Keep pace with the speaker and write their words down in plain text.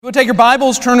Go take your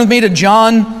Bibles, turn with me to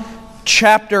John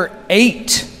chapter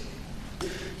 8.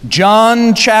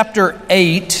 John chapter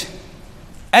 8.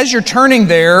 As you're turning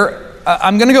there,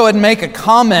 I'm going to go ahead and make a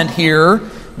comment here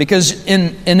because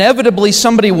inevitably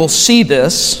somebody will see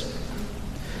this.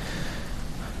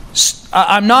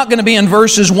 I'm not going to be in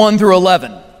verses 1 through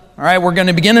 11. All right, we're going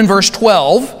to begin in verse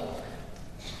 12.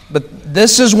 But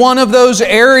this is one of those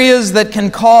areas that can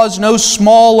cause no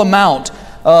small amount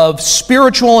of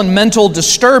spiritual and mental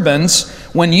disturbance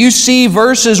when you see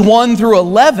verses 1 through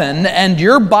 11 and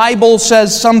your Bible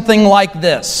says something like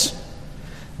this.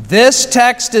 This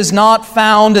text is not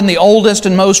found in the oldest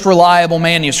and most reliable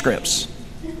manuscripts.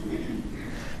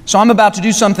 So I'm about to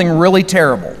do something really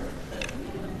terrible.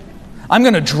 I'm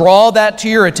going to draw that to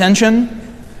your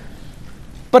attention,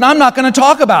 but I'm not going to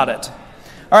talk about it.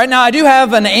 All right, now I do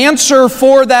have an answer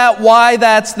for that, why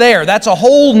that's there. That's a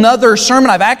whole nother sermon.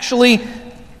 I've actually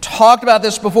talked about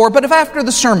this before, but if after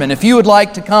the sermon, if you would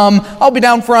like to come, I'll be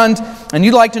down front, and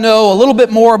you'd like to know a little bit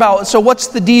more about, so what's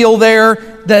the deal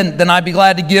there, then I'd be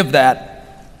glad to give that.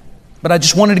 But I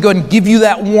just wanted to go ahead and give you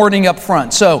that warning up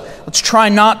front. So let's try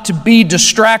not to be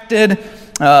distracted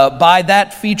by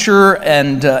that feature,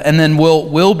 and then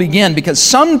we'll begin, because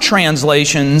some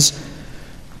translations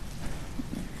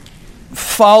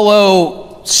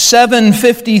follow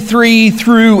 753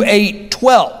 through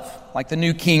 812. Like the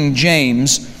New King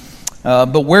James.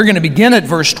 But we're going to begin at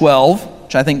verse 12,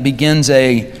 which I think begins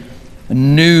a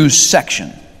new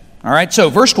section. All right, so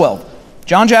verse 12.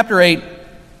 John chapter 8,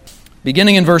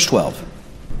 beginning in verse 12.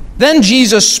 Then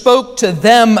Jesus spoke to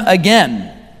them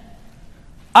again.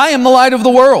 I am the light of the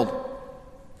world.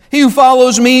 He who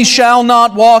follows me shall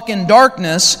not walk in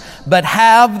darkness, but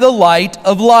have the light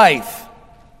of life.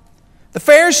 The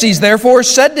Pharisees therefore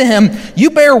said to him,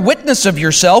 You bear witness of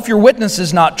yourself, your witness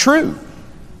is not true.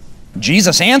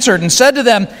 Jesus answered and said to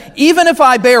them, Even if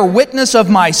I bear witness of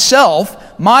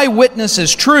myself, my witness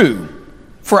is true,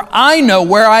 for I know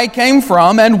where I came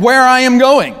from and where I am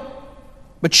going.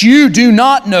 But you do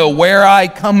not know where I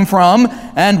come from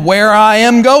and where I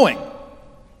am going.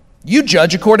 You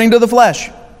judge according to the flesh.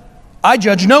 I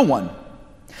judge no one.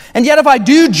 And yet if I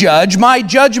do judge, my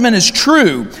judgment is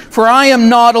true, for I am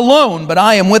not alone, but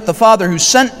I am with the Father who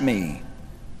sent me.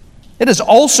 It is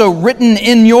also written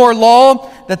in your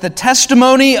law that the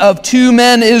testimony of two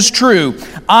men is true.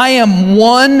 I am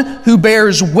one who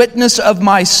bears witness of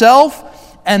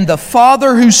myself, and the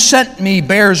Father who sent me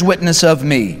bears witness of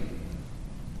me.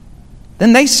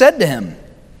 Then they said to him,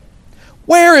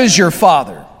 Where is your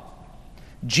Father?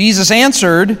 Jesus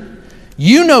answered,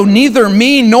 You know neither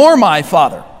me nor my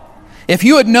Father. If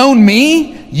you had known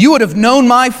me, you would have known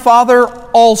my Father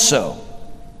also.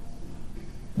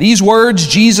 These words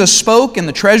Jesus spoke in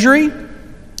the treasury,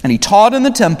 and he taught in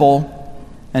the temple,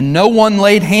 and no one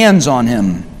laid hands on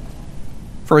him,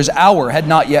 for his hour had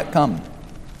not yet come.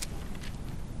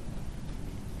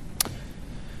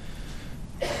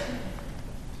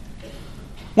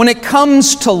 When it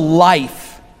comes to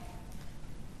life,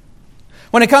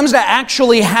 when it comes to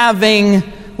actually having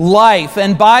life,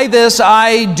 and by this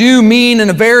I do mean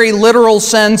in a very literal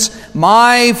sense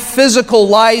my physical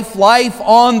life, life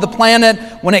on the planet.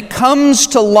 When it comes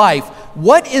to life,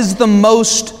 what is the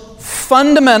most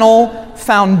fundamental,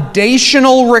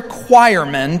 foundational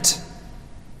requirement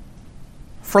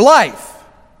for life?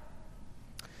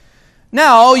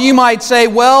 Now, you might say,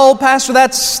 well, Pastor,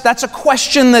 that's a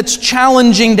question that's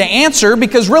challenging to answer,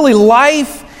 because really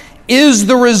life is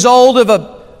the result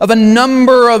of a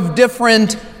number of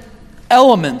different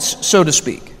elements, so to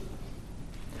speak.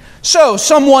 So,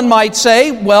 someone might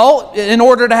say, well, in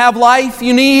order to have life,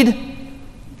 you need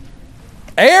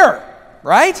air,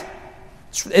 right?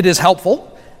 It is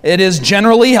helpful. It is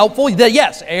generally helpful.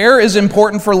 Yes, air is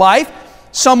important for life.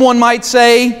 Someone might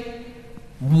say,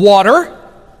 water.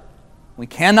 We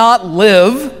cannot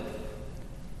live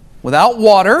without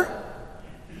water.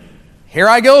 Here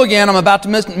I go again. I'm about to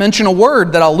mention a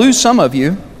word that I'll lose some of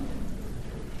you.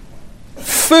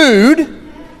 Food,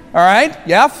 all right?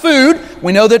 Yeah, food.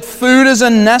 We know that food is a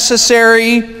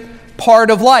necessary part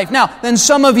of life. Now, then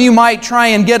some of you might try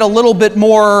and get a little bit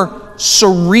more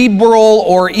cerebral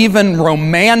or even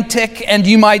romantic, and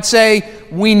you might say,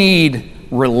 we need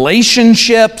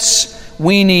relationships,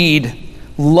 we need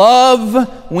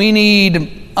love, we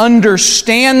need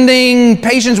understanding,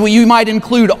 patience. Well, you might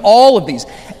include all of these.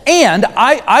 And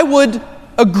I would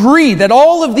agree that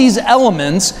all of these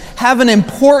elements have an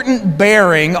important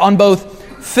bearing on both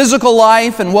physical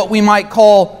life and what we might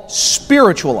call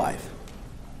spiritual life.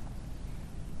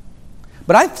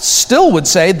 But I still would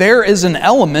say there is an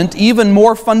element even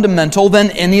more fundamental than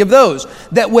any of those,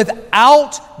 that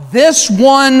without this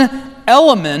one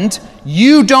element,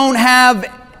 you don't have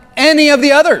any of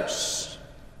the others.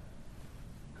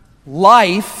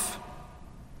 Life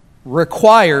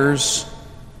requires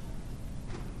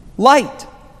light.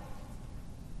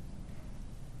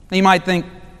 Now you might think,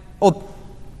 oh,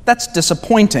 that's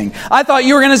disappointing. I thought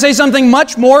you were going to say something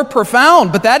much more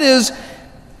profound, but that is,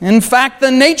 in fact,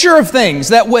 the nature of things,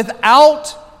 that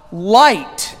without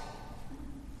light,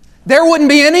 there wouldn't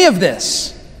be any of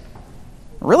this.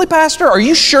 Really, Pastor? Are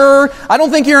you sure? I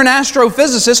don't think you're an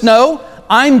astrophysicist. No,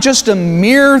 I'm just a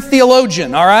mere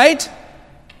theologian, all right?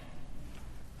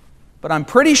 But I'm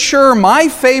pretty sure my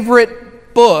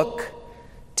favorite book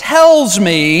tells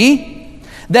me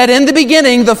that in the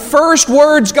beginning, the first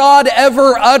words God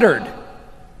ever uttered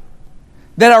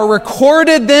that are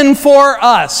recorded then for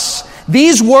us,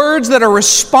 these words that are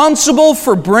responsible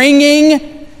for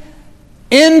bringing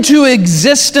into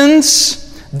existence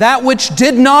that which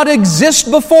did not exist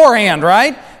beforehand,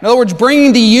 right? In other words,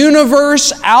 bringing the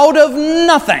universe out of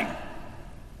nothing.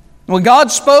 When God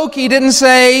spoke, He didn't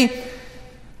say,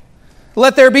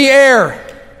 "Let there be air."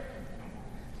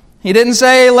 He didn't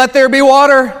say, "Let there be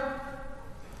water."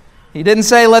 He didn't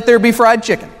say, "Let there be fried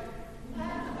chicken."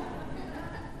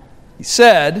 He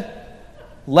said,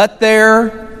 "Let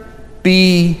there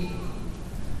be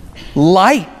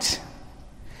light."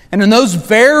 And in those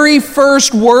very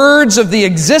first words of the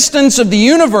existence of the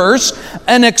universe,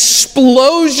 an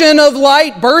explosion of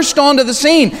light burst onto the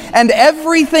scene. And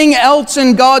everything else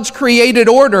in God's created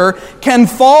order can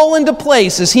fall into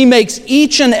place as He makes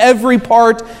each and every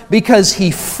part, because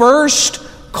He first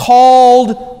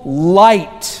called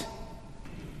light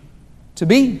to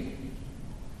be.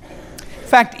 In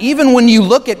fact, even when you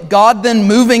look at God then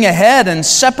moving ahead and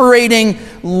separating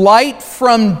light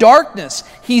from darkness,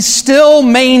 He still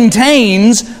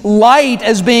maintains light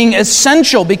as being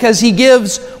essential, because He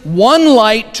gives one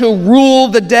light to rule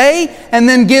the day and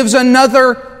then gives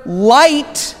another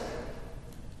light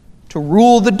to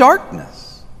rule the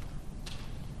darkness.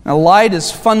 Now, light is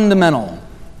fundamental.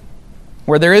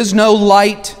 Where there is no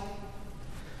light,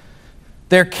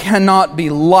 there cannot be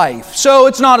life. So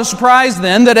it's not a surprise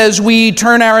then that as we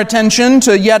turn our attention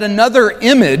to yet another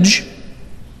image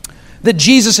that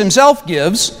Jesus Himself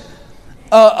gives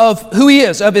of who He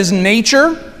is, of His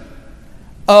nature,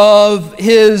 of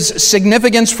His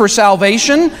significance for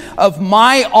salvation, of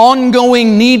my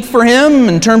ongoing need for Him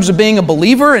in terms of being a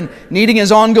believer and needing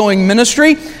His ongoing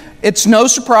ministry, it's no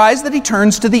surprise that He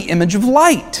turns to the image of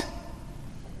light.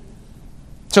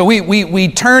 So we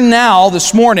turn now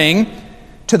this morning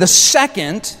to the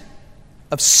second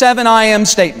of 7 I am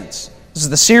statements. This is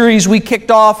the series we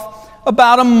kicked off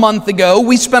about a month ago.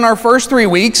 We spent our first 3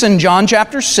 weeks in John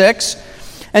chapter 6,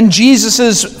 and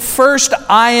Jesus' first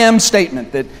I am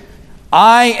statement, that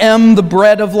I am the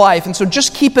bread of life. And so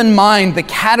just keep in mind the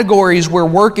categories we're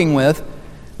working with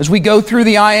as we go through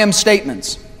the I am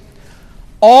statements.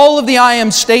 All of the I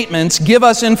am statements give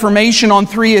us information on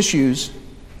 3 issues.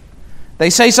 They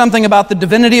say something about the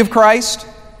divinity of Christ,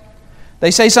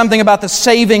 they say something about the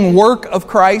saving work of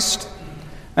Christ,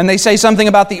 and they say something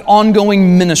about the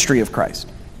ongoing ministry of Christ.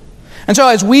 And so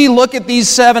as we look at these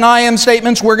 7 I am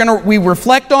statements, we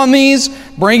reflect on these,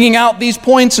 bringing out these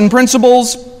points and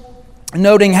principles,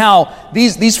 noting how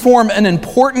these form an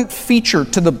important feature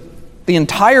to the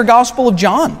entire Gospel of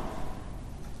John,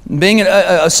 being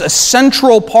a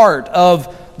central part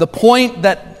of the point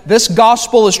that this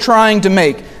Gospel is trying to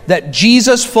make, that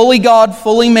Jesus, fully God,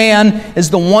 fully man,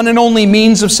 is the one and only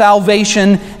means of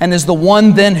salvation, and is the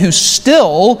one then who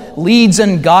still leads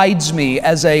and guides me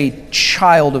as a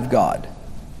child of God.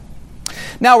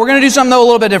 Now, we're going to do something though a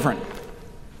little bit different.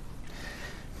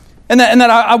 And that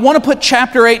I want to put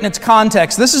chapter 8 in its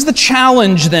context. This is the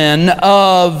challenge then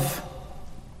of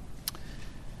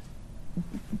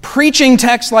preaching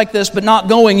texts like this, but not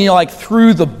going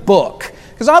through the book.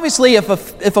 Because obviously,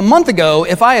 if a month ago,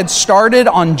 if I had started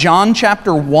on John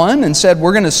chapter 1 and said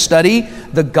we're going to study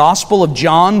the Gospel of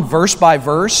John verse by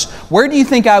verse, where do you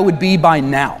think I would be by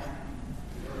now?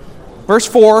 Verse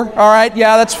 4, all right,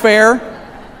 yeah, that's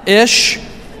fair-ish.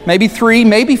 Maybe 3,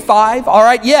 maybe 5, all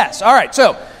right, yes, all right.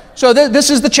 So this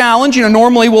is the challenge.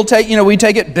 Normally we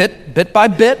take it bit by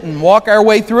bit and walk our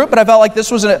way through it, but I felt like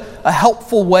this was a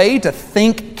helpful way to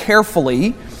think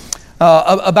carefully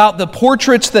about the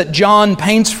portraits that John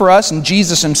paints for us and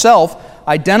Jesus Himself,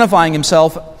 identifying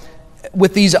Himself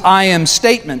with these I am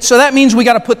statements. So that means we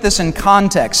got to put this in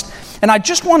context. And I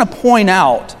just want to point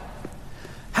out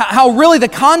how really the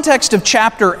context of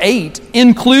chapter 8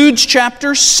 includes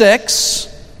chapter 6.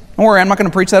 Don't worry, I'm not going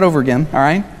to preach that over again, all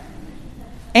right?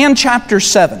 And chapter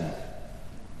 7.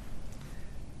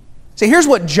 See, here's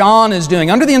what John is doing.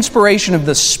 Under the inspiration of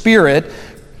the Spirit,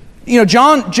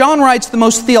 John writes the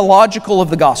most theological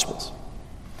of the Gospels.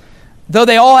 Though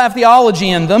they all have theology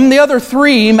in them, the other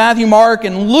three, Matthew, Mark,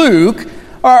 and Luke,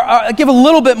 give a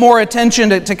little bit more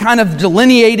attention to kind of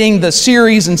delineating the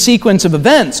series and sequence of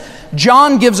events.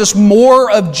 John gives us more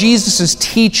of Jesus'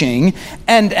 teaching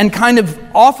and kind of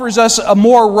offers us a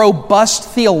more robust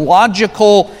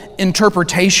theological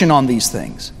interpretation on these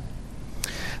things.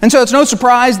 And so it's no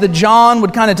surprise that John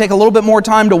would kind of take a little bit more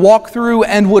time to walk through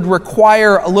and would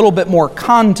require a little bit more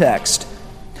context.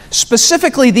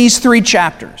 Specifically, these 3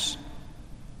 chapters.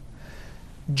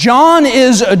 John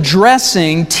is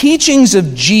addressing teachings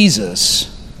of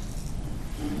Jesus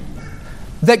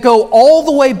that go all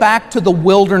the way back to the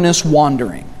wilderness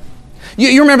wandering.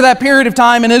 You remember that period of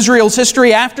time in Israel's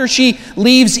history after she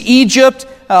leaves Egypt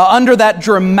under that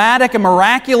dramatic and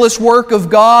miraculous work of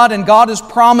God, and God has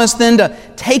promised then to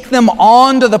take them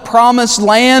on to the promised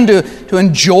land to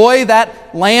enjoy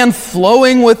that land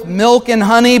flowing with milk and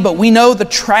honey. But we know the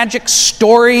tragic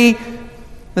story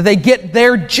that they get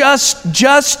there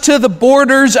just to the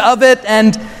borders of it,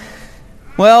 and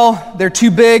well, they're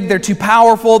too big, they're too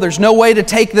powerful, there's no way to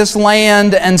take this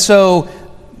land, and so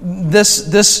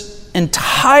this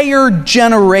entire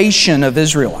generation of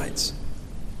Israelites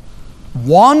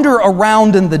wander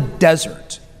around in the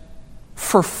desert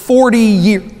for 40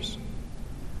 years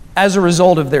as a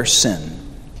result of their sin.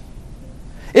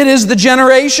 It is the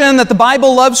generation that the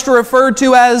Bible loves to refer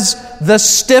to as the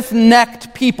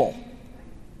stiff-necked people.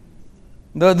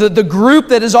 The group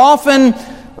that is often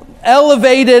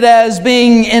elevated as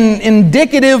being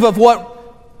indicative of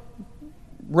what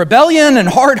rebellion and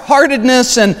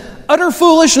hard-heartedness and utter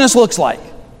foolishness looks like.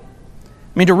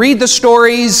 I mean, to read the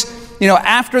stories,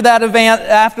 after that event,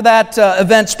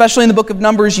 especially in the book of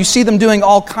Numbers, you see them doing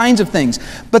all kinds of things.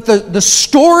 But the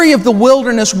story of the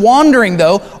wilderness wandering,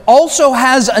 though, also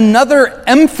has another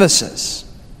emphasis.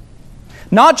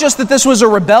 Not just that this was a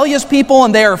rebellious people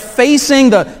and they are facing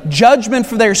the judgment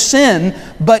for their sin,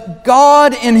 but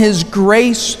God in His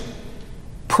grace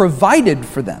provided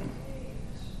for them.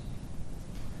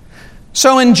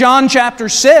 So in John chapter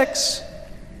 6,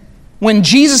 when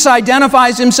Jesus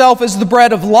identifies Himself as the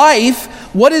bread of life,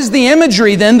 what is the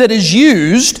imagery then that is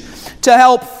used to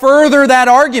help further that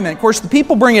argument? Of course, the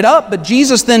people bring it up, but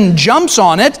Jesus then jumps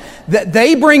on it, that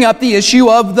they bring up the issue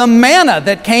of the manna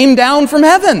that came down from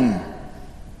heaven.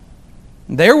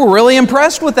 They were really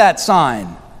impressed with that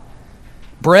sign.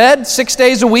 Bread 6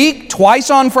 days a week, twice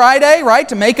on Friday, right,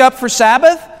 to make up for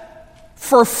Sabbath.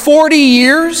 For 40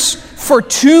 years, for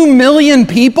 2 million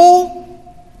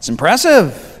people. It's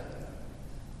impressive.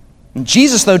 And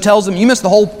Jesus, though, tells them, you missed the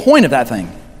whole point of that thing.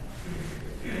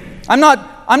 I'm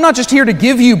not just here to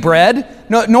give you bread,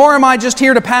 nor am I just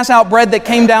here to pass out bread that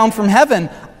came down from heaven.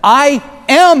 I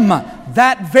am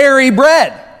that very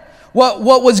bread.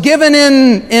 What was given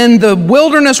in the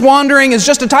wilderness wandering is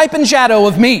just a type and shadow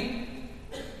of me.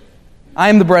 I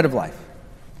am the bread of life.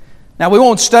 Now, we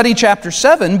won't study chapter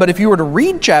 7, but if you were to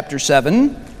read chapter 7,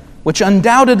 which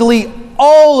undoubtedly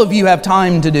all of you have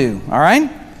time to do, all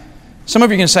right? Some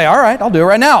of you are going to say, all right, I'll do it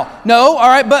right now. No, all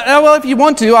right, but well, if you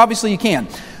want to, obviously you can.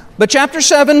 But chapter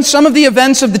 7, some of the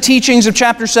events of the teachings of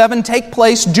chapter 7 take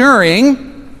place during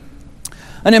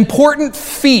an important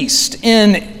feast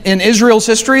in Israel's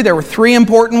history. There were 3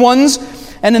 important ones.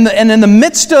 And in the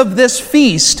midst of this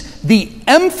feast, the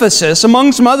emphasis,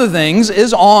 among some other things,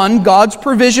 is on God's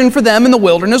provision for them in the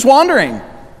wilderness wandering.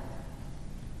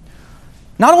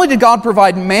 Not only did God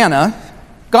provide manna,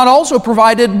 God also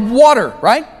provided water,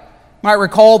 right? You might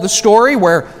recall the story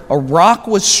where a rock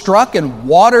was struck and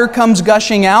water comes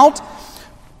gushing out.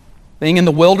 Being in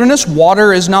the wilderness,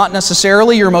 water is not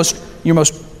necessarily your most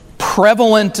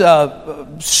prevalent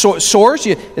source.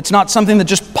 It's not something that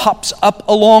just pops up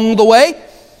along the way.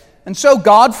 And so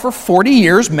God, for 40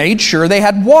 years, made sure they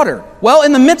had water. Well,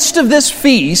 in the midst of this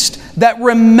feast that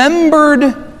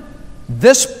remembered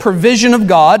this provision of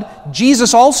God,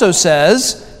 Jesus also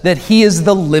says that He is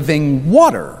the living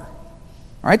water.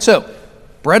 All right, so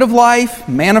bread of life,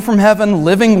 manna from heaven,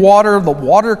 living water, the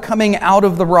water coming out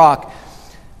of the rock.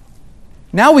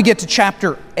 Now we get to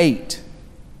chapter 8.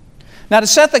 Now, to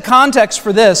set the context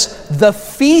for this, the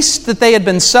feast that they had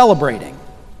been celebrating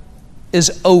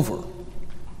is over.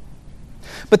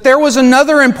 But there was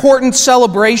another important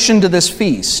celebration to this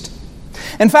feast.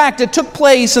 In fact, it took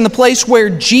place in the place where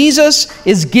Jesus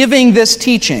is giving this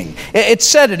teaching. It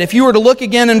said it, if you were to look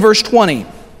again in verse 20.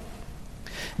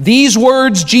 These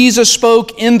words Jesus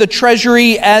spoke in the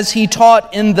treasury as He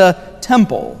taught in the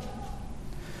temple.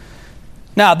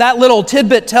 Now, that little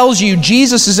tidbit tells you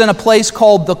Jesus is in a place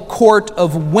called the Court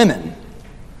of Women.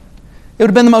 It would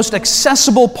have been the most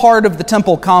accessible part of the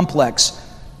temple complex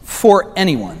for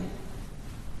anyone.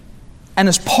 And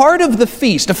as part of the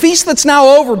feast, a feast that's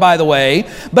now over, by the way,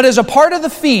 but as a part of the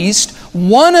feast,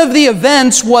 one of the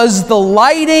events was the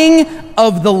lighting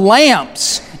of the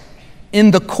lamps in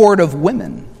the court of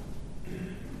women.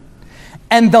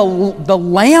 And the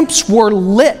lamps were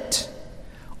lit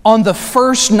on the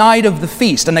first night of the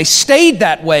feast. And they stayed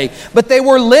that way, but they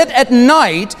were lit at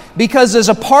night because as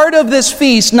a part of this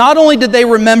feast, not only did they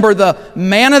remember the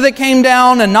manna that came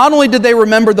down, and not only did they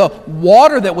remember the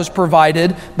water that was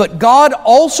provided, but God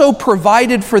also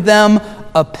provided for them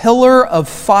a pillar of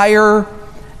fire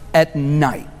at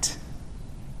night.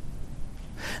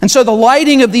 And so the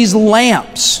lighting of these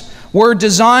lamps were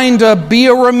designed to be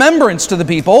a remembrance to the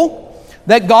people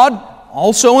that God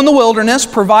also in the wilderness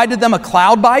provided them a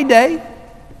cloud by day,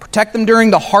 protect them during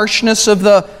the harshness of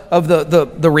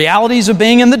the realities of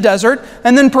being in the desert,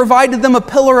 and then provided them a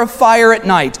pillar of fire at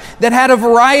night that had a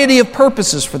variety of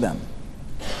purposes for them.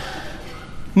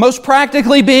 Most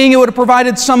practically being, it would have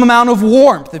provided some amount of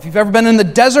warmth. If you've ever been in the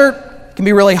desert, it can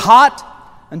be really hot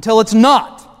until it's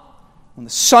not. When the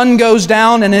sun goes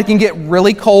down, and it can get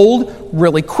really cold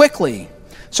really quickly.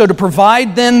 So to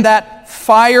provide then that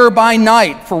fire by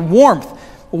night for warmth.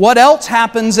 What else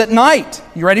happens at night?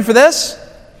 You ready for this?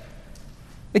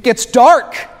 It gets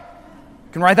dark.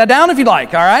 You can write that down if you'd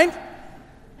like, all right?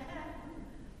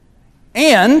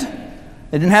 And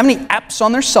they didn't have any apps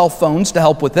on their cell phones to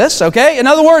help with this, okay? In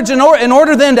other words, in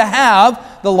order then to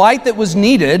have the light that was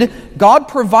needed, God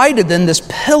provided then this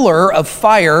pillar of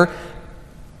fire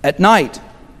at night.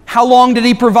 How long did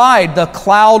He provide the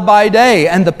cloud by day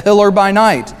and the pillar by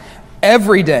night?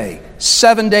 Every day,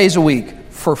 7 days a week,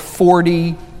 for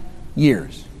 40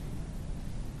 years.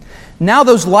 Now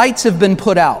those lights have been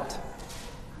put out.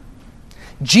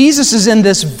 Jesus is in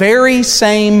this very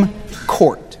same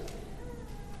court.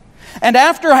 And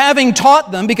after having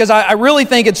taught them, because I really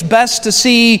think it's best to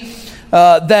see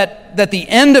that the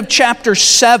end of chapter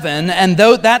 7 and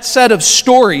that set of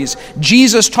stories,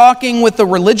 Jesus talking with the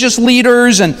religious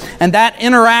leaders and that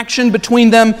interaction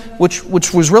between them,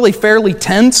 which was really fairly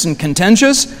tense and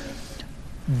contentious,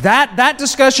 that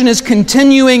discussion is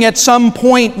continuing at some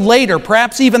point later,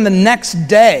 perhaps even the next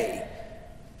day.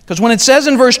 Because when it says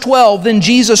in verse 12, then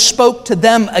Jesus spoke to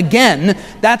them again,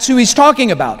 that's who He's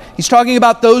talking about. He's talking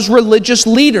about those religious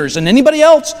leaders and anybody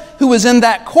else who was in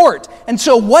that court. And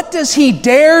so what does He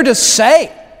dare to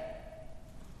say?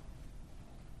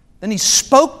 Then He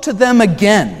spoke to them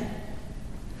again.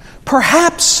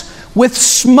 Perhaps with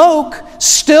smoke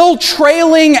still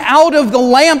trailing out of the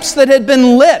lamps that had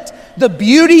been lit. The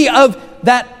beauty of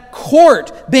that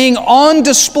court being on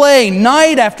display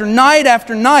night after night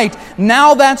after night,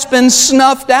 now that's been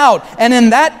snuffed out. And in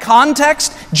that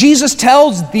context, Jesus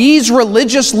tells these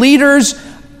religious leaders,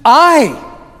 I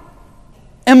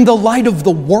am the light of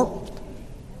the world.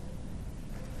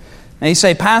 And you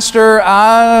say, Pastor,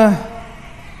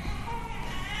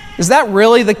 is that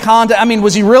really the context? I mean,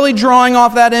 was he really drawing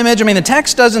off that image? I mean, the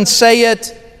text doesn't say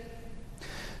it.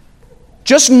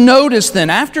 Just notice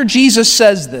then, after Jesus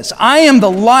says this, I am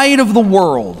the light of the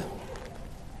world.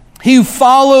 He who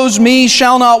follows me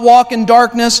shall not walk in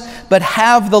darkness, but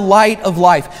have the light of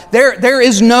life. There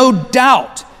is no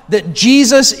doubt that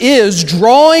Jesus is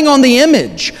drawing on the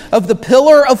image of the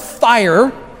pillar of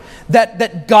fire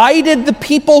that guided the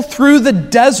people through the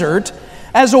desert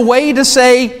as a way to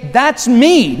say, that's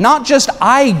me, not just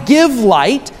I give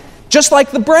light. Just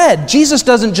like the bread. Jesus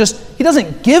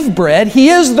doesn't give bread, He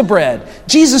is the bread.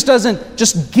 Jesus doesn't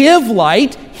just give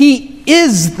light, He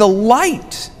is the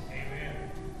light.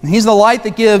 And He's the light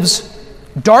that gives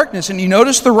darkness. And you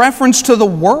notice the reference to the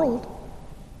world.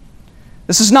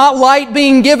 This is not light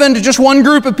being given to just one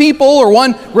group of people or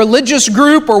one religious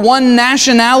group or one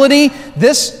nationality.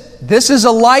 This is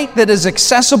a light that is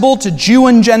accessible to Jew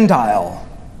and Gentile.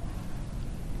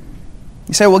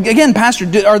 You say, well, again, Pastor,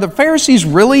 are the Pharisees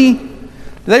do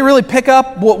they really pick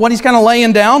up what he's kind of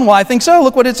laying down? Well, I think so.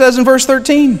 Look what it says in verse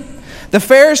 13. The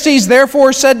Pharisees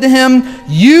therefore said to Him,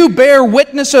 you bear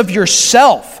witness of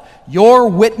yourself. Your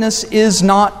witness is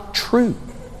not true.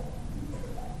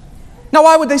 Now,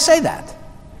 why would they say that?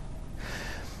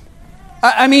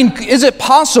 I mean, is it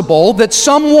possible that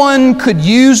someone could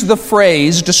use the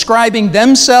phrase describing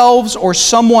themselves or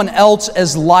someone else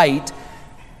as light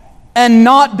and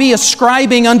not be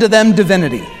ascribing unto them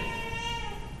divinity?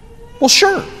 Well,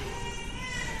 sure.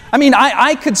 I mean,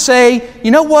 I could say, you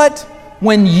know what?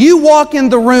 When you walk in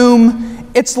the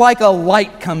room, it's like a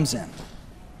light comes in.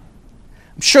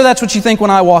 I'm sure that's what you think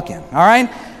when I walk in, all right?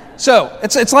 So,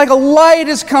 it's like a light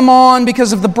has come on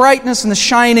because of the brightness and the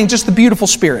shining, just the beautiful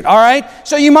Spirit, all right?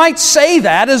 So you might say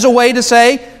that as a way to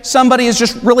say somebody is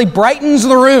just really brightens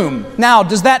the room. Now,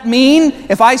 does that mean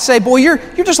if I say, boy, you're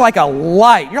just like a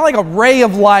light, you're like a ray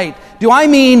of light, do I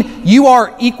mean you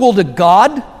are equal to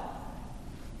God?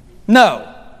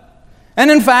 No. And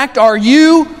in fact, are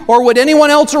you or would anyone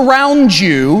else around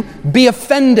you be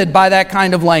offended by that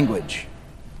kind of language?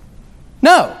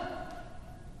 No.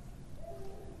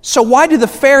 So why do the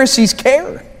Pharisees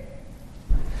care?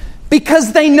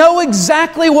 Because they know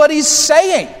exactly what he's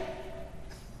saying.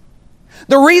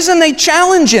 The reason they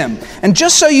challenge him, and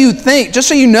just so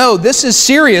you know, this is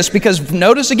serious, because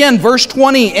notice again, verse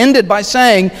 20 ended by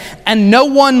saying, "And no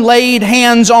one laid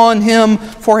hands on him,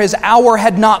 for his hour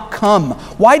had not come."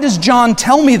 Why does John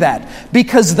tell me that?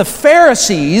 Because the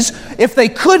Pharisees, if they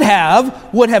could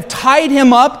have, would have tied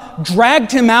him up,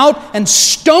 dragged him out, and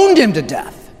stoned him to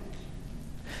death.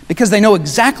 Because they know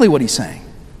exactly what he's saying.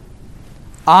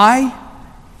 I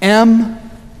am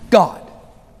God.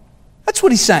 That's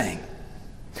what he's saying.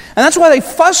 And that's why they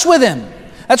fuss with him.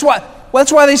 That's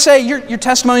why they say your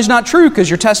testimony is not true, because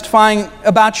you're testifying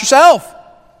about yourself.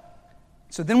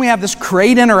 So then we have this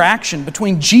great interaction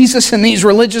between Jesus and these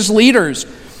religious leaders,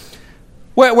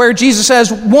 where Jesus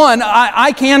says, one,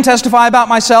 I can testify about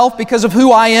myself because of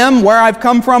who I am, where I've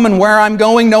come from, and where I'm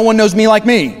going. No one knows me like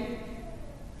me.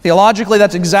 Theologically,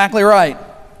 that's exactly right.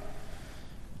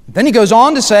 Then he goes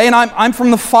on to say, and I'm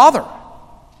from the Father.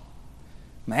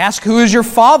 I ask, who is your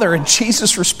Father? And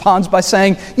Jesus responds by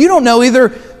saying, you don't know me,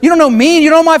 and you don't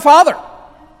know my Father.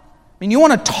 I mean, you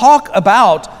want to talk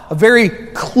about a very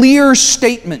clear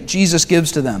statement Jesus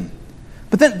gives to them.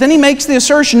 But then he makes the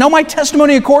assertion, no, my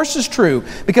testimony of course is true,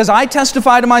 because I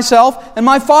testify to myself, and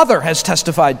my Father has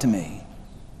testified to me.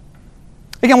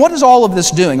 Again, what is all of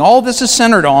this doing? All of this is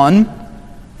centered on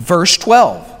verse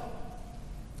 12.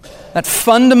 That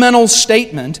fundamental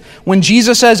statement, when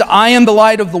Jesus says, I am the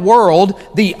light of the world,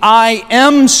 the I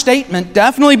am statement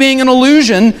definitely being an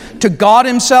allusion to God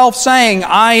himself saying,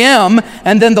 I am,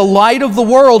 and then the light of the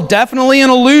world, definitely an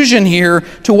allusion here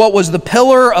to what was the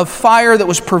pillar of fire that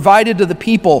was provided to the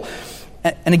people.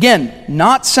 And again,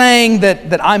 not saying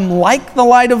that I'm like the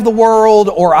light of the world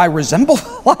or I resemble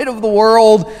the light of the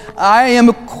world. I am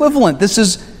equivalent. This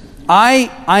is,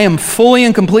 I am fully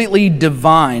and completely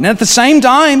divine. And at the same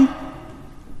time,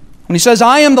 when he says,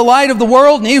 I am the light of the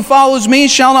world, and he who follows me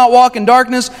shall not walk in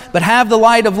darkness, but have the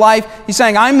light of life, he's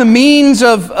saying, I'm the means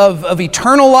of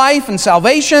eternal life and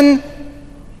salvation,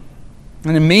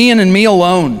 and in me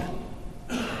alone.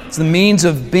 It's the means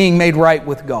of being made right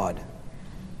with God.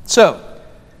 So,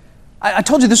 I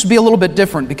told you this would be a little bit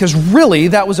different, because really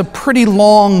that was a pretty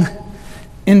long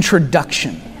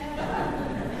introduction.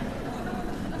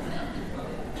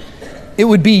 It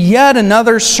would be yet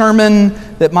another sermon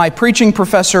that my preaching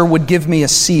professor would give me a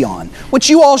C on, which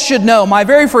you all should know. My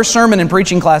very first sermon in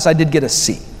preaching class, I did get a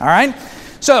C, all right?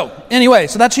 So, anyway,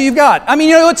 so that's who you've got. I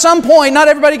mean, at some point, not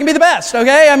everybody can be the best,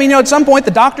 okay? I mean, at some point,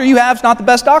 the doctor you have is not the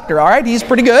best doctor, all right? He's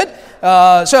pretty good.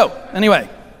 Anyway.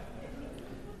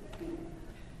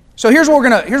 So here's what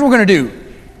we're gonna do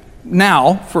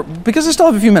now, because I still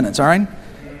have a few minutes, all right?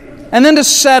 And then to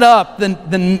set up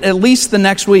at least the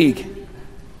next week,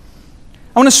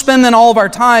 I want to spend then all of our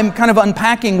time kind of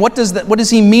unpacking what does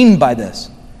he mean by this?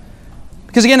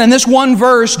 Because again, in this one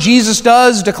verse, Jesus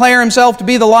does declare himself to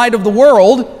be the light of the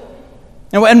world,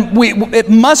 and it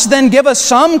must then give us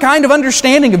some kind of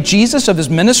understanding of Jesus, of his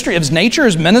ministry, of his nature,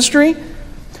 his ministry.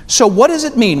 So what does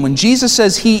it mean when Jesus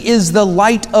says he is the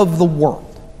light of the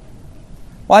world?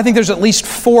 Well, I think there's at least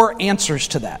 4 answers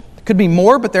to that. It could be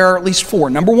more, but there are at least 4.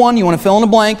 Number 1, you want to fill in a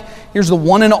blank. Here's the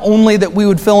one and only that we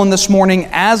would fill in this morning.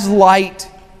 As light,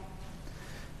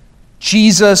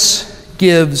 Jesus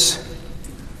gives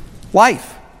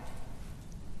life.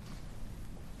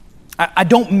 I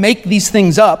don't make these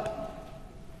things up.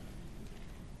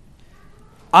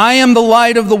 I am the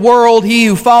light of the world. He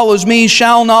who follows me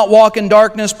shall not walk in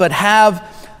darkness, but have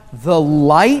the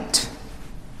light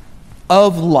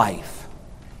of life.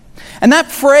 And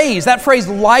that phrase,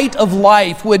 light of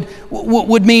life,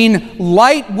 would mean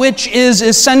light which is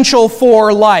essential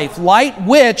for life, light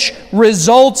which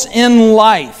results in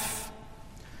life,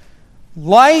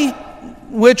 light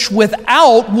which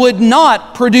without would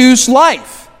not produce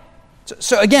life.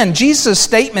 So again, Jesus'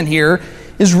 statement here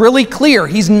is really clear.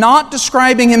 He's not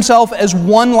describing himself as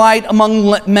one light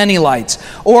among many lights,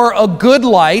 or a good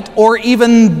light, or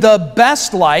even the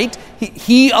best light.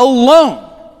 He alone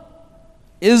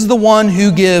is the one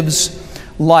who gives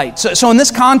light. So in this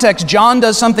context, John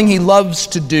does something he loves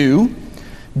to do.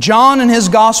 John in his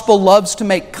gospel loves to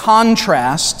make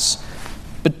contrasts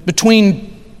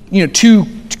between two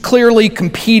clearly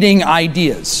competing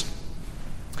ideas.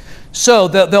 So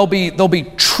there'll be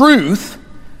truth,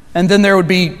 and then there would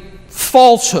be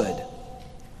falsehood,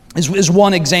 is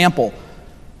one example.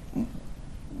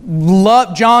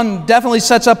 Love, John definitely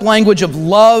sets up language of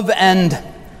love and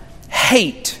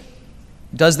hate.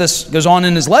 Does this, goes on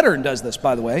in his letter and does this,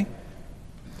 by the way.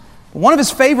 One of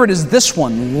his favorite is this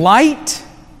one: light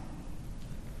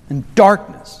and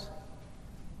darkness.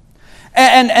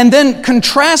 And then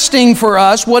contrasting for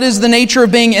us what is the nature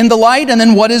of being in the light and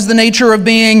then what is the nature of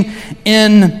being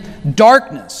in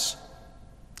darkness.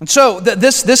 And so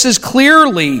this is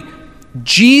clearly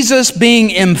Jesus being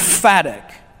emphatic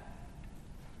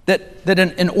that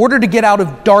in order to get out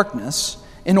of darkness,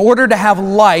 in order to have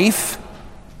life,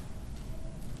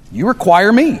 you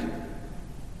require me.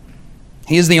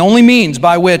 He is the only means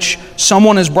by which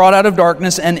someone is brought out of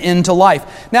darkness and into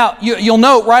life. Now, you'll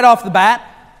note right off the bat,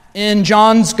 in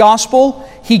John's gospel,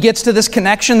 he gets to this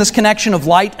connection of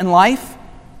light and life.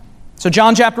 So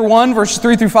John chapter 1, verses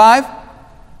 3 through 5.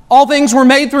 All things were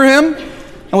made through him,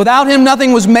 and without him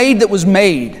nothing was made that was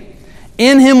made.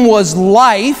 In him was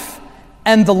life,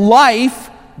 and the life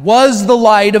was the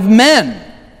light of men. And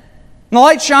the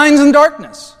light shines in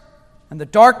darkness, and the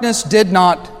darkness did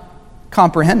not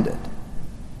comprehend it.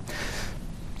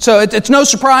 So it's no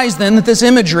surprise then that this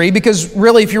imagery, because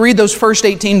really if you read those first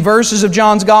 18 verses of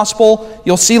John's gospel,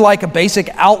 you'll see like a basic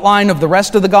outline of the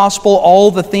rest of the gospel.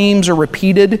 All the themes are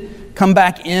repeated, come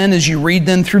back in as you read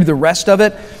them through the rest of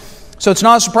it. So it's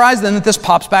not a surprise then that this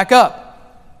pops back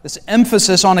up. This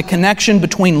emphasis on a connection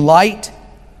between light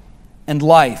and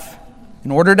life.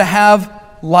 In order to have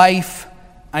life,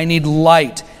 I need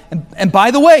light. And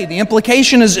by the way, the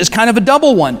implication is kind of a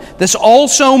double one. This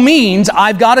also means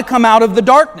I've got to come out of the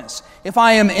darkness. If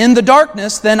I am in the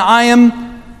darkness, then I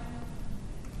am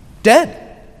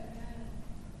dead.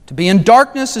 To be in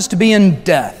darkness is to be in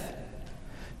death.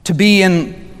 To be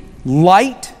in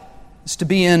light is to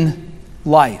be in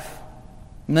life.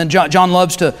 And then John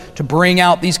loves to bring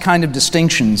out these kind of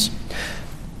distinctions.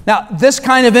 Now, this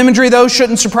kind of imagery, though,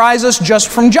 shouldn't surprise us just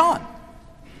from John,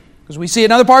 because we see it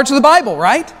in other parts of the Bible,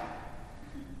 right?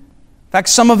 In fact,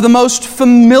 some of the most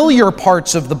familiar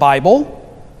parts of the Bible,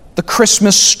 the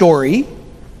Christmas story,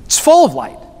 it's full of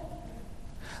light.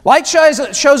 Light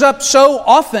shows up so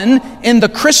often in the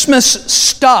Christmas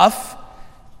stuff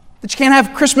that you can't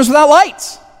have Christmas without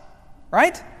lights,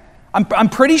 right? I'm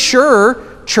pretty sure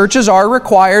churches are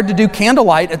required to do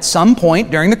candlelight at some point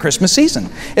during the Christmas season.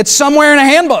 It's somewhere in a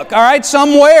handbook, all right?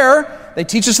 Somewhere. They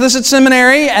teach us this at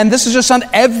seminary, and this is just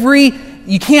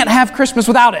you can't have Christmas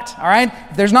without it, all right?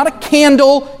 If there's not a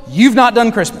candle, you've not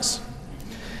done Christmas.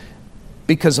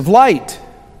 Because of light.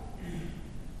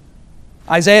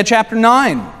 Isaiah chapter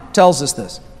 9 tells us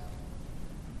this.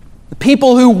 The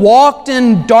people who walked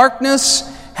in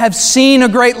darkness have seen a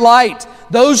great light.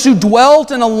 Those who dwelt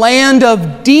in a land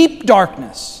of deep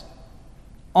darkness,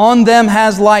 on them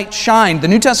has light shined. The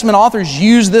New Testament authors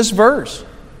use this verse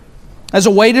as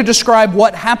a way to describe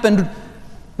what happened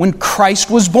when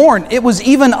Christ was born. It was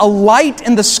even a light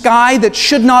in the sky that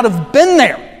should not have been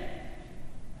there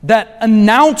that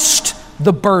announced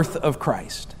the birth of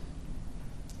Christ.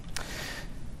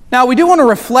 Now, we do want to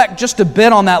reflect just a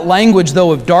bit on that language,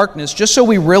 though, of darkness, just so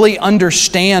we really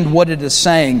understand what it is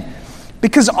saying.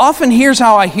 Because often here's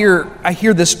how I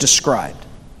hear this described.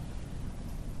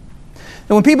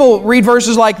 And when people read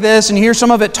verses like this and hear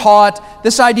some of it taught,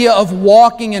 this idea of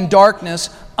walking in darkness,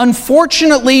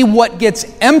 unfortunately what gets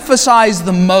emphasized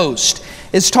the most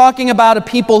is talking about a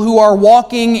people who are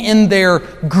walking in their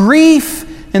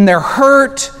grief, in their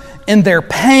hurt, in their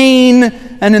pain,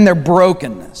 and in their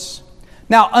brokenness.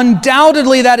 Now,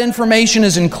 undoubtedly that information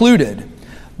is included.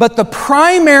 But the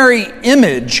primary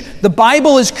image the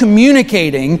Bible is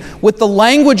communicating with the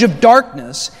language of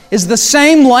darkness is the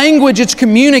same language it's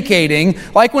communicating,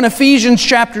 like when Ephesians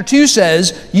chapter 2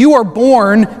 says, you are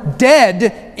born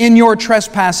dead in your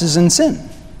trespasses and sin.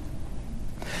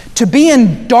 To be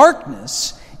in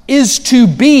darkness is to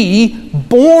be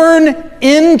born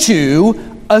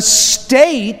into a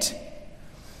state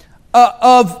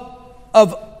of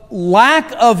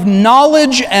lack of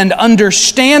knowledge and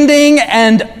understanding,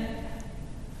 and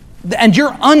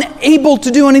you're unable to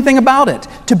do anything about it.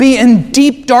 To be in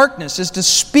deep darkness is to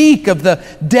speak of the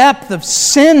depth of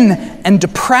sin and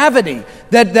depravity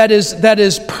that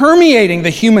is permeating the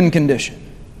human condition.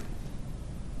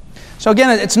 So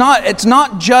again, it's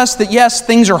not just that, yes,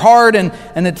 things are hard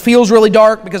and it feels really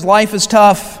dark because life is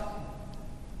tough.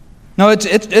 No,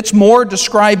 it's more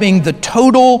describing the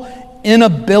total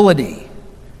inability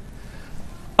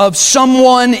of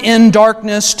someone in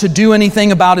darkness to do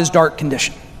anything about his dark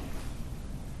condition.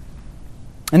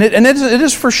 And it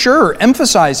is for sure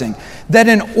emphasizing that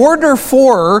in order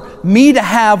for me to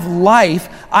have life,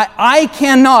 I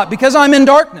cannot, because I'm in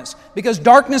darkness, because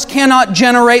darkness cannot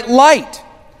generate light.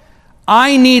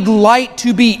 I need light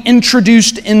to be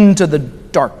introduced into the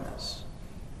darkness.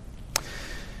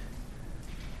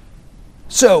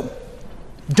 So,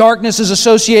 darkness is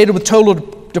associated with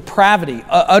total depravity,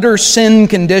 utter sin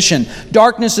condition.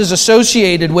 Darkness is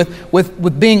associated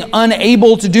with being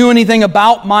unable to do anything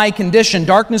about my condition.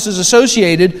 Darkness is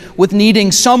associated with needing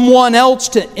someone else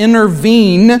to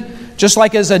intervene, just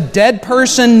like as a dead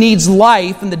person needs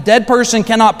life and the dead person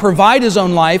cannot provide his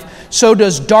own life, so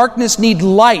does darkness need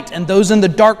light, and those in the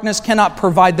darkness cannot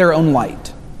provide their own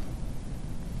light.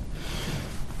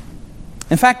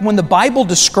 In fact, when the Bible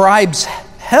describes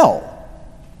hell,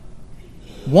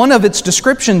 one of its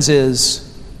descriptions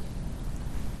is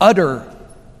utter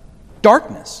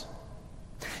darkness.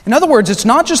 In other words, it's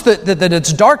not just that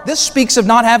it's dark. This speaks of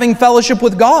not having fellowship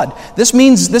with God. This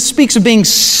speaks of being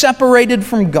separated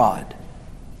from God.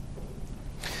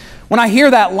 When I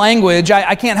hear that language,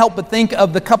 I can't help but think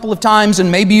of the couple of times,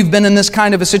 and maybe you've been in this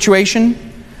kind of a situation,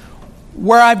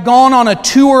 where I've gone on a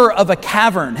tour of a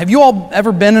cavern. Have you all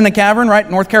ever been in a cavern, right?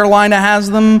 North Carolina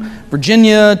has them,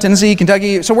 Virginia, Tennessee,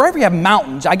 Kentucky. So wherever you have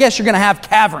mountains, I guess you're going to have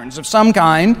caverns of some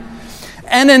kind.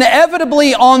 And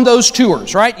inevitably on those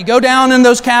tours, right? You go down in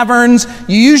those caverns,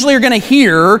 you usually are going to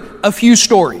hear a few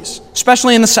stories,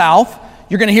 especially in the South.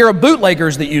 You're going to hear of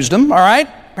bootleggers that used them, all right?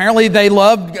 Apparently they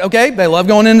love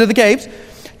going into the caves.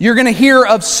 You're going to hear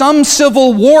of some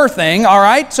Civil War thing, all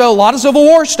right? So a lot of Civil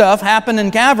War stuff happened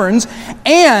in caverns.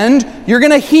 And you're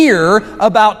going to hear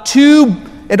about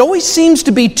it always seems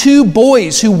to be two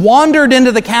boys who wandered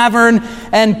into the cavern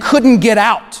and couldn't get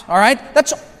out, all right?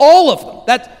 That's all of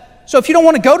them. So if you don't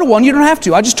want to go to one, you don't have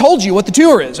to. I just told you what the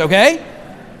tour is, okay?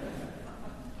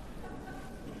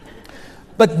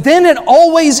 But then it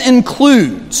always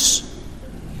includes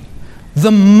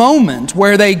the moment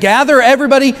where they gather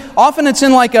everybody. Often it's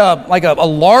in like a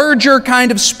larger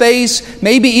kind of space,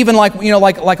 maybe even like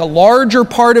a larger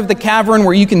part of the cavern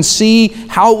where you can see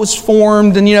how it was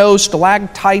formed, and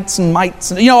stalactites and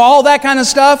mites, and all that kind of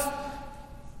stuff.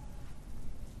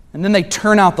 And then they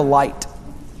turn out the light.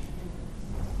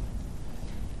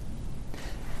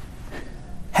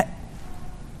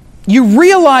 You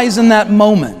realize in that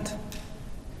moment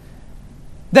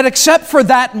that except for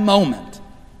that moment,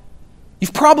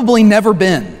 you've probably never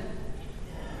been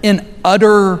in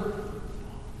utter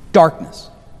darkness.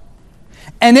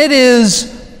 And it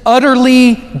is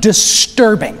utterly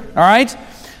disturbing, all right?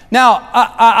 Now,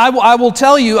 I will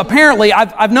tell you, apparently,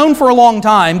 I've known for a long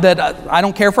time that I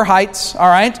don't care for heights, all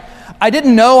right? I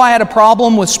didn't know I had a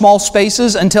problem with small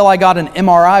spaces until I got an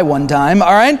MRI one time,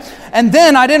 all right? And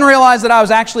then I didn't realize that I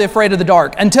was actually afraid of the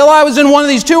dark until I was in one of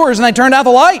these tours and they turned out the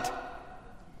light.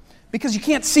 Because you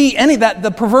can't see any of that,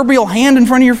 the proverbial hand in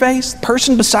front of your face, the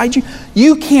person beside you,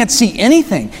 you can't see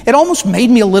anything. It almost made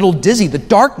me a little dizzy. The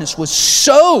darkness was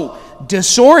so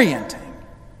disorienting.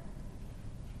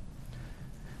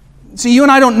 See, you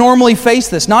and I don't normally face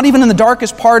this, not even in the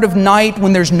darkest part of night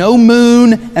when there's no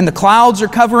moon and the clouds are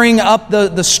covering up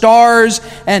the stars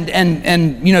and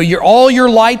all your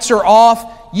lights are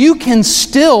off. You can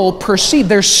still perceive.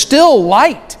 There's still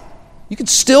light. You can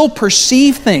still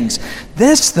perceive things.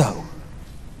 This, though,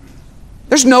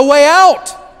 there's no way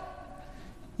out.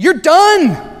 You're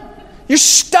done. You're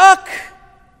stuck.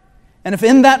 And if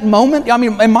in that moment,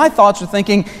 and my thoughts are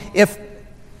thinking, if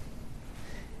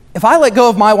I let go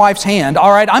of my wife's hand,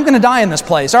 all right, I'm going to die in this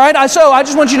place, all right? So I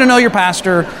just want you to know your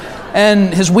pastor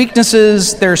and his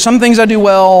weaknesses. There are some things I do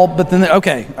well, but then,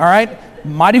 okay, all right?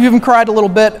 Might have even cried a little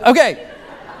bit. Okay,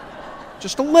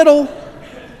 just a little.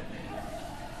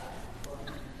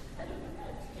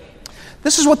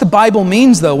 This is what the Bible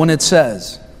means, though, when it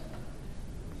says,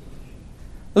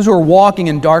 those who are walking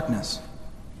in darkness.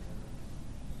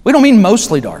 We don't mean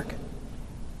mostly dark.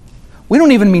 We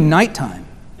don't even mean nighttime.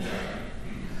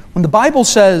 When the Bible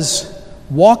says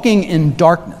walking in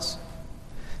darkness,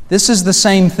 this is the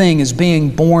same thing as being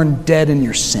born dead in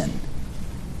your sin.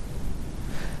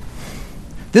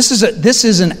 This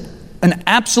is an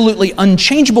absolutely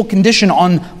unchangeable condition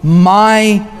on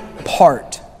my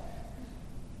part.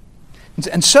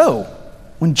 And so,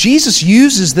 when Jesus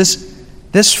uses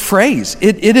this phrase,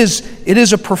 it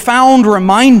is a profound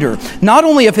reminder, not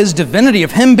only of His divinity,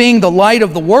 of Him being the light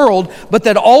of the world, but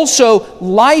that also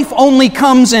life only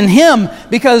comes in Him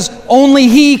because only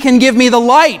He can give me the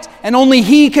light and only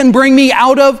He can bring me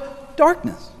out of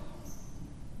darkness.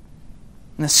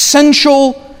 An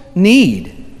essential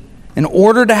need. In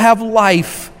order to have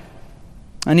life,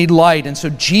 I need light. And so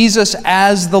Jesus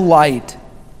as the light,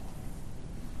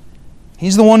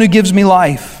 He's the one who gives me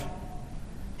life.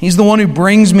 He's the one who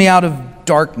brings me out of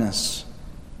darkness.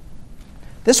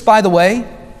 This, by the way,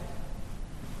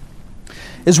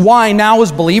 is why now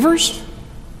as believers,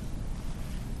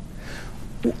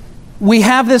 we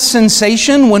have this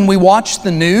sensation when we watch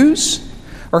the news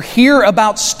or hear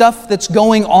about stuff that's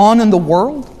going on in the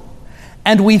world,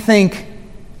 and we think,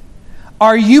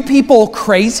 are you people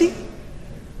crazy?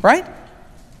 Right?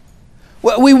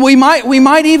 We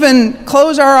might even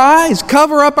close our eyes,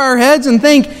 cover up our heads and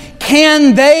think,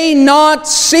 can they not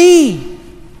see?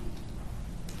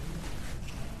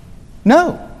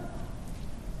 No,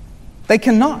 they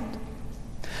cannot.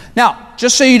 Now,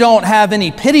 just so you don't have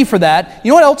any pity for that, you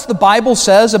know what else the Bible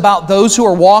says about those who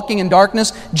are walking in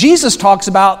darkness? Jesus talks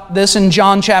about this in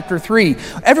John chapter 3.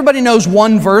 Everybody knows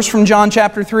one verse from John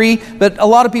chapter 3, but a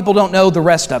lot of people don't know the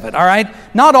rest of it, all right?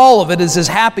 Not all of it is as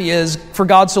happy as for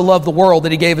God so loved the world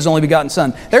that He gave His only begotten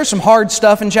Son. There's some hard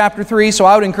stuff in chapter 3, so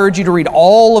I would encourage you to read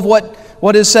all of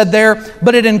what is said there,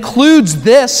 but it includes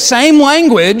this same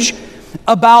language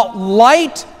about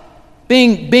light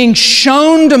being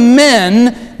shown to men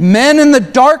in the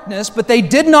darkness, but they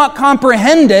did not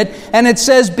comprehend it. And it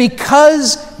says,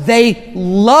 because they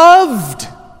loved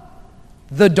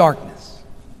the darkness.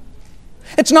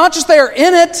 It's not just they're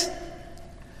in it,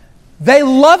 they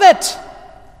love it.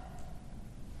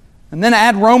 And then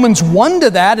add Romans 1 to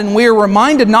that, and we are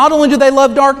reminded not only do they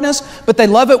love darkness, but they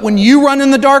love it when you run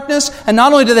in the darkness. And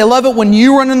not only do they love it when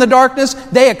you run in the darkness,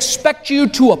 they expect you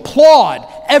to applaud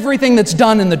everything that's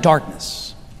done in the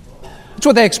darkness. That's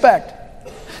what they expect.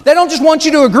 They don't just want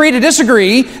you to agree to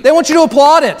disagree. They want you to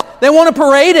applaud it. They want to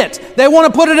parade it. They want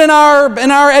to put it in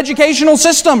our educational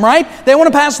system, right? They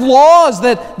want to pass laws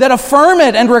that affirm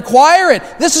it and require it.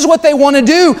 This is what they want to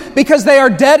do because they are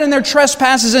dead in their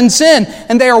trespasses and sin,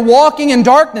 and they are walking in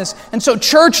darkness. And so,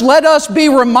 church, let us be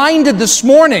reminded this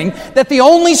morning that the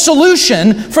only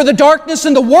solution for the darkness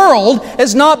in the world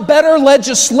is not better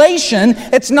legislation.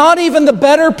 It's not even the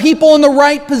better people in the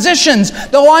right positions,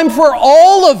 though I'm for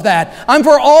all of that. I'm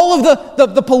for all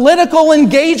of the political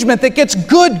engagement that gets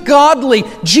good, godly,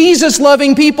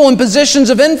 Jesus-loving people in positions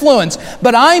of influence.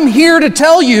 But I'm here to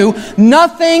tell you,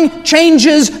 nothing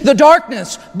changes the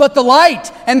darkness but the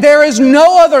light. And there is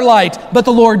no other light but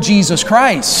the Lord Jesus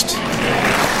Christ.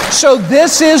 So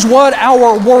this is what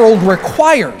our world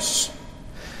requires.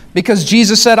 Because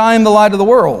Jesus said, I am the light of the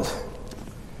world.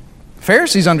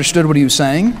 Pharisees understood what He was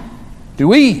saying. Do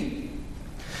we?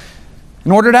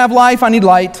 In order to have life, I need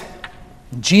light.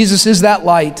 Jesus is that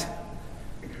light.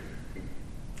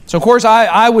 So, of course,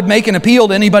 I would make an appeal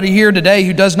to anybody here today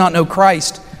who does not know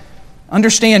Christ.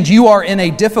 Understand, you are in a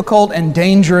difficult and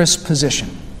dangerous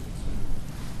position.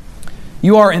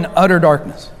 You are in utter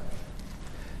darkness.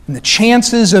 And the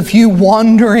chances of you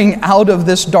wandering out of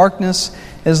this darkness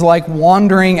is like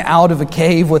wandering out of a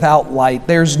cave without light.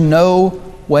 There's no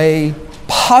way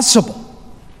possible.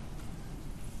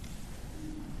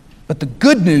 But the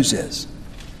good news is,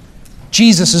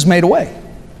 Jesus has made a way.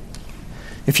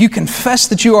 If you confess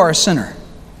that you are a sinner,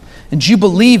 and you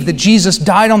believe that Jesus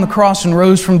died on the cross and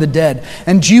rose from the dead,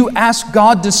 and you ask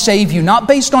God to save you, not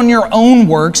based on your own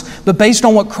works, but based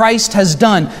on what Christ has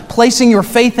done, placing your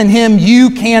faith in Him, you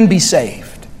can be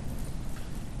saved.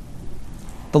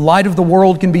 The light of the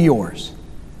world can be yours,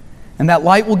 and that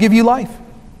light will give you life.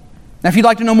 Now, if you'd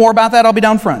like to know more about that, I'll be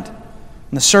down front.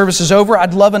 When the service is over,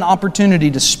 I'd love an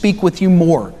opportunity to speak with you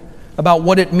more about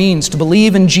what it means to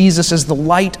believe in Jesus as the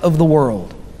light of the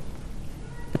world.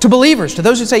 To believers, to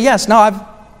those who say, yes, no,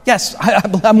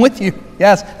 I'm with you.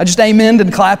 Yes, I just amened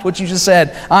and clapped what you just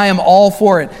said. I am all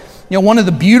for it. You know, one of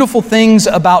the beautiful things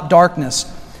about darkness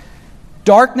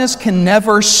can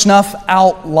never snuff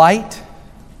out light,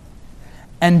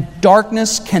 and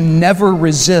darkness can never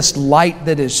resist light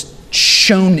that is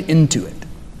shone into it,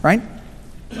 right?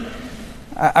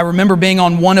 I remember being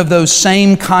on one of those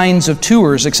same kinds of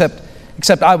tours, except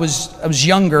I was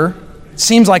younger. It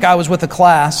seems like I was with a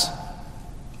class.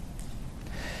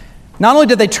 Not only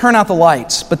did they turn out the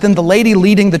lights, but then the lady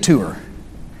leading the tour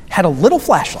had a little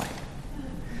flashlight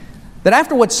that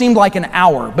after what seemed like an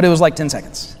hour, but it was like 10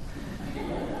 seconds,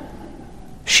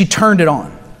 she turned it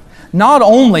on. Not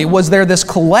only was there this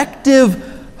collective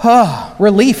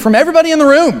relief from everybody in the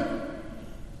room,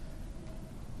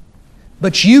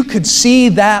 but you could see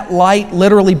that light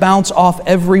literally bounce off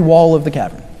every wall of the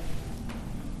cavern.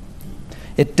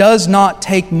 It does not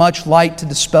take much light to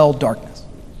dispel darkness.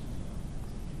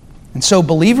 And so,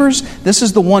 believers, this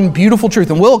is the one beautiful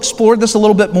truth, and we'll explore this a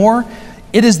little bit more.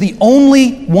 It is the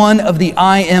only one of the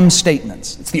I am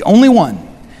statements. It's the only one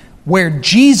where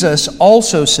Jesus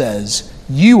also says,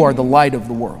 you are the light of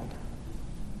the world.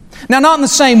 Now, not in the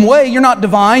same way. You're not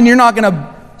divine. You're not going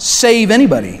to save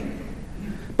anybody.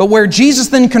 But where Jesus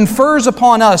then confers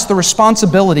upon us the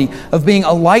responsibility of being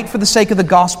a light for the sake of the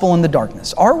gospel in the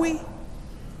darkness. Are we?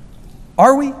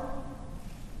 Are we?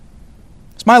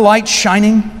 Is my light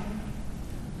shining?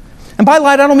 And by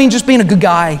light, I don't mean just being a good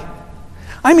guy.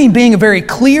 I mean being a very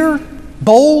clear,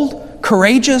 bold,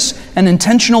 courageous, and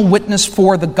intentional witness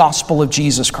for the gospel of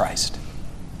Jesus Christ.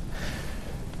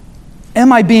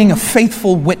 Am I being a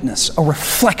faithful witness, a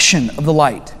reflection of the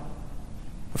light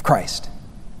of Christ?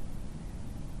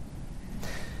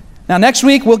 Now, next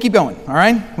week, we'll keep going, all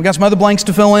right? We've got some other blanks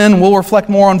to fill in. We'll reflect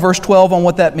more on verse 12 on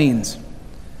what that means.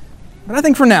 But I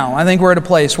think for now, we're at a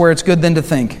place where it's good then to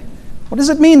think, what does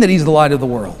it mean that He's the light of the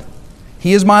world?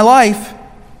 He is my life.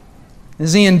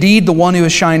 Is He indeed the one who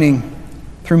is shining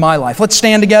through my life? Let's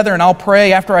stand together and I'll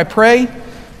pray. After I pray,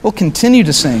 we'll continue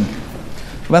to sing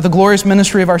about the glorious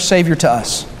ministry of our Savior to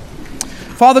us.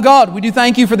 Father God, we do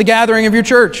thank You for the gathering of Your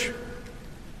church.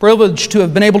 Privileged to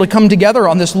have been able to come together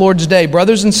on this Lord's Day,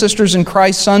 brothers and sisters in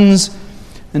Christ, sons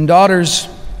and daughters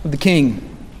of the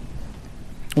King.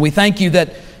 We thank You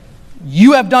that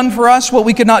You have done for us what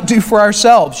we could not do for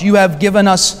ourselves. You have given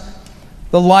us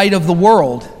the light of the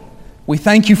world. We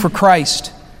thank You for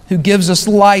Christ, who gives us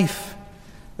life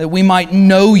that we might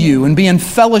know You and be in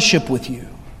fellowship with You.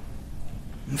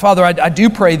 Father, I do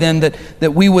pray then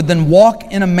that we would then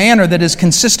walk in a manner that is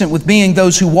consistent with being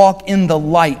those who walk in the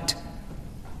light,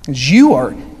 as You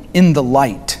are in the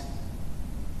light.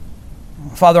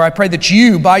 Father, I pray that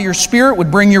You, by Your Spirit,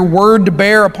 would bring Your word to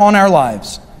bear upon our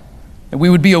lives, that we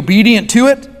would be obedient to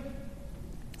it,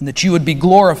 and that You would be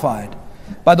glorified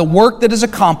by the work that is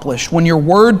accomplished when Your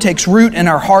word takes root in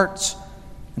our hearts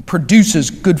and produces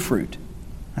good fruit.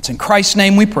 That's in Christ's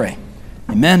name we pray.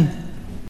 Amen.